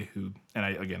other guy who, and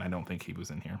I don't think he was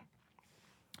in here.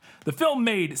 The film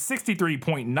made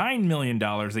 $63.9 million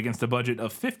against a budget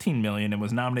of $15 million and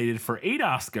was nominated for 8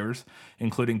 Oscars,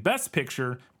 including Best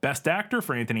Picture, Best Actor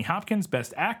for Anthony Hopkins,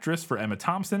 Best Actress for Emma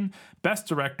Thompson, Best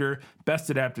Director, Best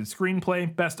Adapted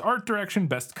Screenplay, Best Art Direction,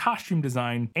 Best Costume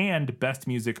Design, and Best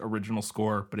Music Original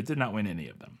Score, but it did not win any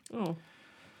of them. Oh.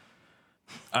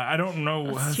 I don't know.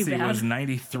 Let's see, it was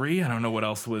 93. I don't know what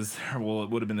else was. Well, it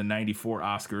would have been the 94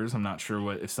 Oscars. I'm not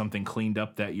sure if something cleaned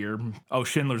up that year. Oh,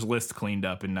 Schindler's List cleaned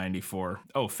up in 94.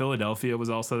 Oh, Philadelphia was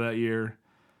also that year.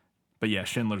 But yeah,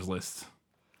 Schindler's List.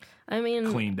 I mean,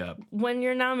 cleaned up. When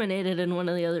you're nominated in one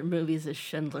of the other movies is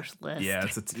Schindler's List. Yeah,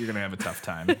 you're going to have a tough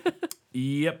time.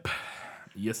 Yep.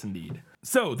 Yes, indeed.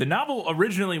 So, the novel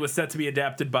originally was set to be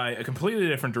adapted by a completely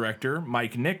different director,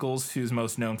 Mike Nichols, who's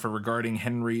most known for regarding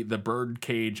Henry the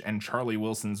Birdcage and Charlie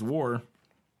Wilson's War.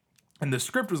 And the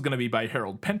script was going to be by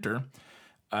Harold Pinter.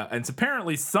 And so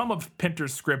apparently some of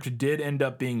Pinter's script did end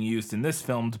up being used in this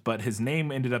film, but his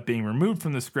name ended up being removed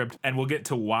from the script, and we'll get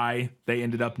to why they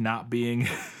ended up not being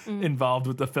involved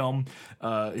with the film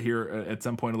here at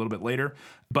some point a little bit later.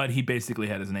 But he basically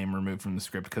had his name removed from the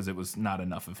script because it was not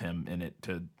enough of him in it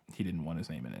he didn't want his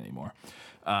name in it anymore.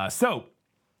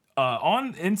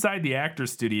 On inside the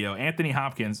actor's studio, Sir Anthony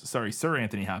Hopkins,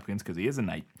 because he is a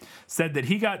knight, said that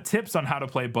he got tips on how to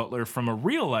play butler from a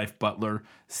real-life butler,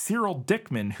 Cyril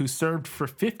Dickman, who served for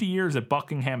 50 years at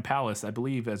Buckingham Palace, I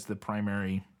believe, as the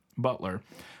primary butler.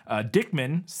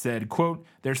 Dickman said, quote,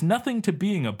 "There's nothing to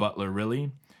being a butler,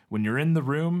 really. When you're in the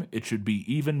room, it should be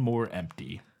even more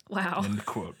empty." Wow. End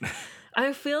quote.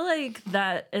 I feel like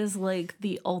that is like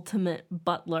the ultimate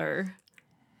butler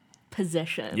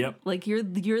position. Yep. Like you're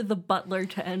the butler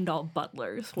to end all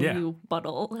butlers when you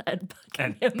buttle at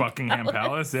Buckingham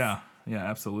Palace. Yeah,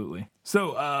 absolutely.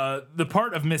 So the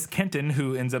part of Miss Kenton,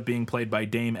 who ends up being played by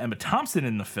Dame Emma Thompson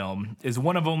in the film, is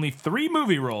one of only 3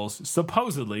 movie roles,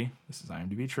 supposedly, this is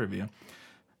IMDb trivia,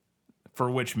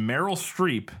 for which Meryl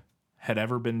Streep had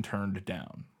ever been turned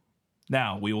down.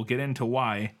 Now, we will get into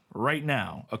why right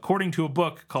now. According to a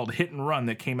book called Hit and Run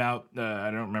that came out,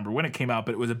 I don't remember when it came out,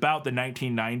 but it was about the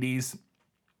 1990s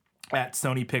at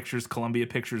Sony Pictures, Columbia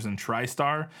Pictures, and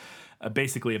TriStar.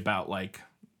 Basically about like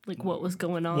what was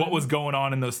going on. What was going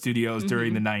on in those studios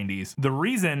during the 90s. The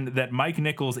reason that Mike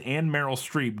Nichols and Meryl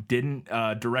Streep didn't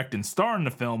direct and star in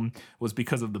the film was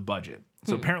because of the budget.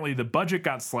 So apparently the budget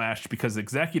got slashed because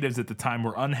executives at the time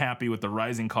were unhappy with the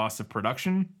rising costs of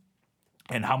production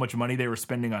and how much money they were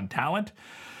spending on talent.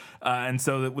 And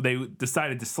so they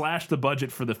decided to slash the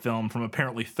budget for the film from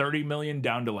apparently $30 million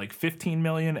down to like $15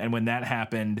 million. And when that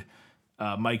happened,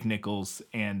 Mike Nichols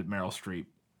and Meryl Streep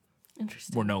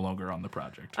were no longer on the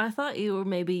project. I thought you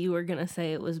were going to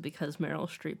say it was because Meryl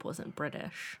Streep wasn't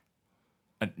British.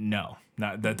 No,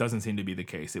 that doesn't seem to be the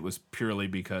case. It was purely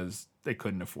because they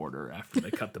couldn't afford her after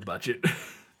they cut the budget.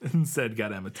 Instead,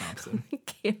 got Emma Thompson.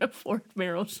 Can't afford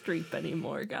Meryl Streep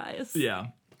anymore, guys. Yeah.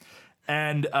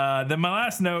 And then my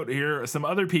last note here, some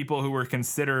other people who were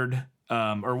considered,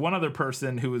 or one other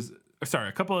person who was, sorry,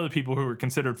 a couple other people who were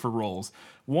considered for roles.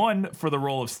 One for the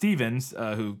role of Stevens,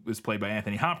 who was played by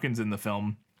Anthony Hopkins in the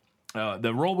film.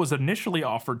 The role was initially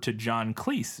offered to John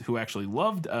Cleese, who actually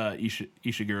loved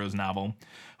Ishiguro's novel.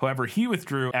 However, he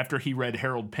withdrew after he read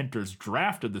Harold Pinter's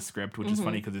draft of the script, which is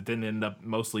funny because it didn't end up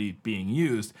mostly being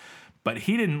used. But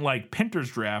he didn't like Pinter's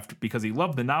draft because he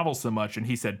loved the novel so much, and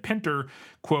he said Pinter,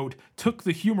 quote, took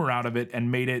the humor out of it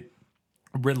and made it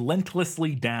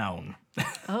relentlessly down.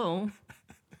 Oh.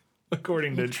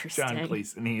 According to John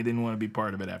Cleese, and he didn't want to be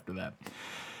part of it after that.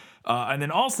 And then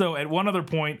also, at one other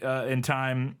point in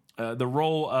time, the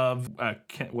role of,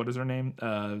 what is her name?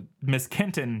 Miss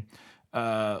Kenton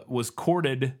was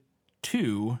courted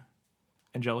to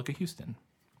Angelica Houston,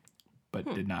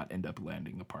 but did not end up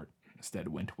landing the part. Instead,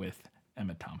 went with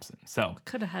Emma Thompson. So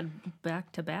could have had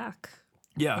back-to-back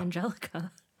Angelica.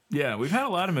 Yeah, we've had a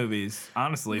lot of movies,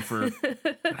 honestly, for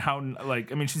how,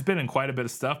 like, I mean, she's been in quite a bit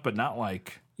of stuff, but not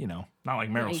like, not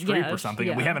like Meryl Streep or something.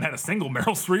 Yeah. And we haven't had a single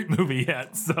Meryl Streep movie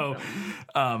yet. So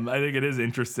I think it is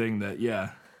interesting that,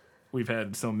 we've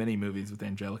had so many movies with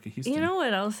Angelica Houston. You know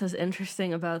what else is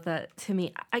interesting about that to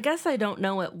me? I guess I don't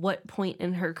know at what point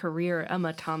in her career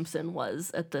Emma Thompson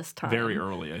was at this time. Very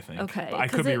early, I think. Okay. I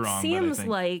could be wrong, It but I seems think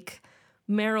like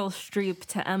Meryl Streep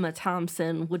to Emma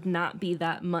Thompson would not be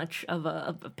that much of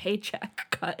a paycheck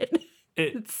cut.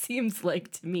 It seems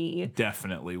like to me.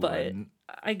 Definitely but wouldn't.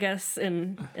 I guess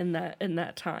in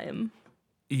that time.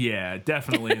 Yeah,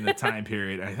 definitely in the time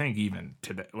period. I think even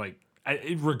today, like,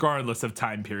 regardless of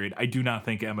time period, I do not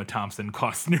think Emma Thompson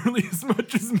costs nearly as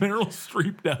much as Meryl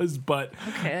Streep does. But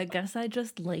okay, I guess I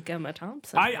just like Emma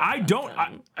Thompson. I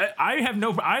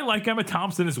like Emma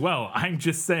Thompson as well. I'm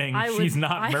just saying she's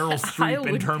not Meryl Streep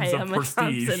in terms of Emma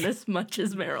prestige. Thompson as much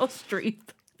as Meryl Streep.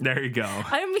 There you go.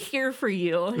 I'm here for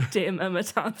you, Dame Emma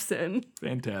Thompson.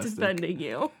 Fantastic. Defending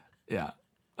you. Yeah.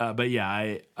 But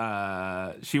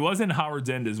yeah, she was in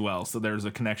Howard's End as well, so there's a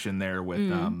connection there with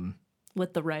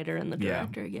the writer and the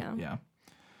director, yeah.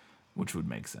 Which would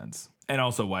make sense. And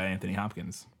also why Anthony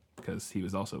Hopkins, because he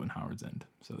was also in Howard's End.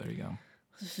 So there you go.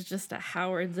 This is just a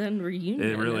Howard's End reunion.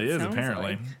 It really is,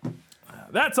 apparently.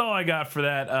 That's all I got for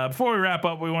that. Before we wrap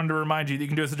up, we wanted to remind you that you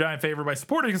can do us a giant favor by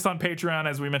supporting us on Patreon,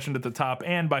 as we mentioned at the top,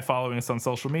 and by following us on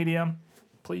social media.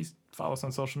 Please follow us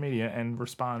on social media and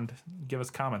respond, give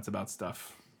us comments about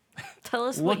stuff. Tell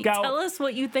us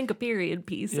what you think a period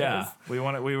piece is.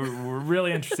 We're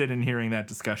really interested in hearing that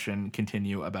discussion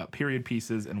continue about period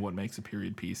pieces and what makes a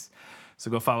period piece.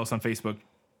 So go follow us on Facebook,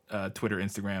 Twitter,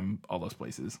 Instagram, all those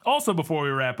places. Also, before we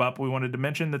wrap up, we wanted to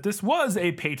mention that this was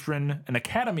an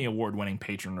Academy Award-winning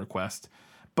patron request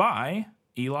by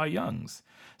Eli Youngs.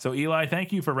 So Eli,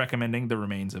 thank you for recommending The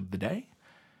Remains of the Day.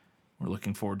 We're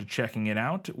looking forward to checking it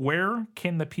out. Where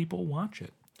can the people watch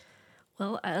it?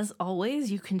 Well, as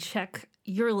always, you can check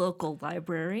your local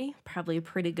library. Probably a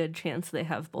pretty good chance they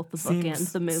have both the book and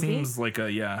the movie. Seems like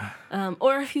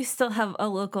or if you still have a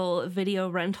local video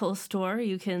rental store,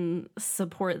 you can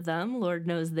support them. Lord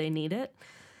knows they need it.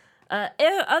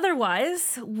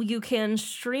 Otherwise, you can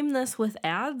stream this with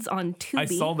ads on Tubi. I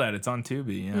saw that. It's on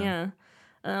Tubi,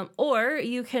 yeah. Or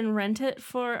you can rent it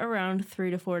for around $3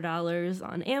 to $4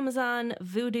 on Amazon,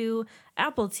 Vudu,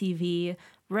 Apple TV,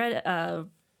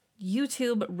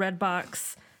 YouTube,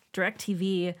 Redbox,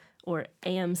 DirecTV, or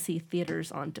AMC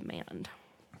Theaters on Demand.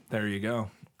 There you go.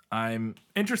 I'm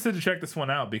interested to check this one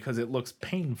out because it looks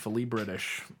painfully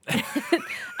British.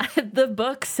 The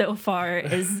book so far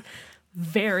is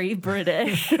very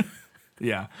British.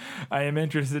 Yeah, I am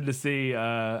interested to see.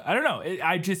 I don't know.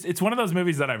 It's one of those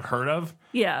movies that I've heard of.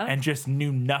 Yeah. And just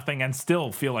knew nothing, and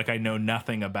still feel like I know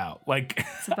nothing about. Like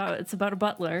it's about a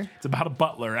butler. It's about a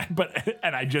butler,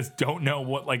 and I just don't know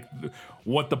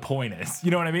what the point is.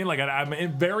 You know what I mean? Like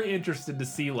I'm very interested to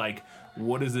see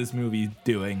what is this movie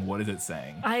doing? What is it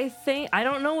saying? I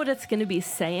don't know what it's going to be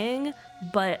saying,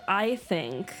 but I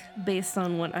think based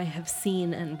on what I have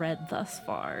seen and read thus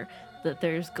far, that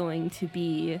there's going to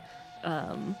be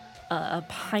a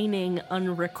pining,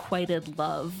 unrequited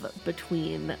love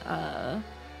between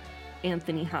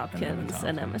Anthony Hopkins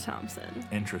and Emma Thompson.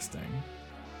 Interesting.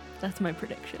 That's my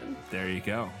prediction. There you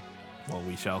go. Well,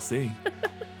 we shall see.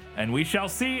 And we shall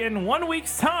see in 1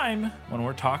 week's time when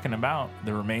we're talking about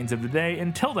The Remains of the Day.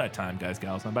 Until that time, guys,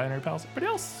 gals, my binary pals, everybody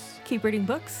else. Keep reading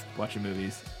books. Watching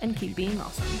movies. And keep being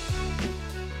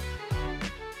awesome.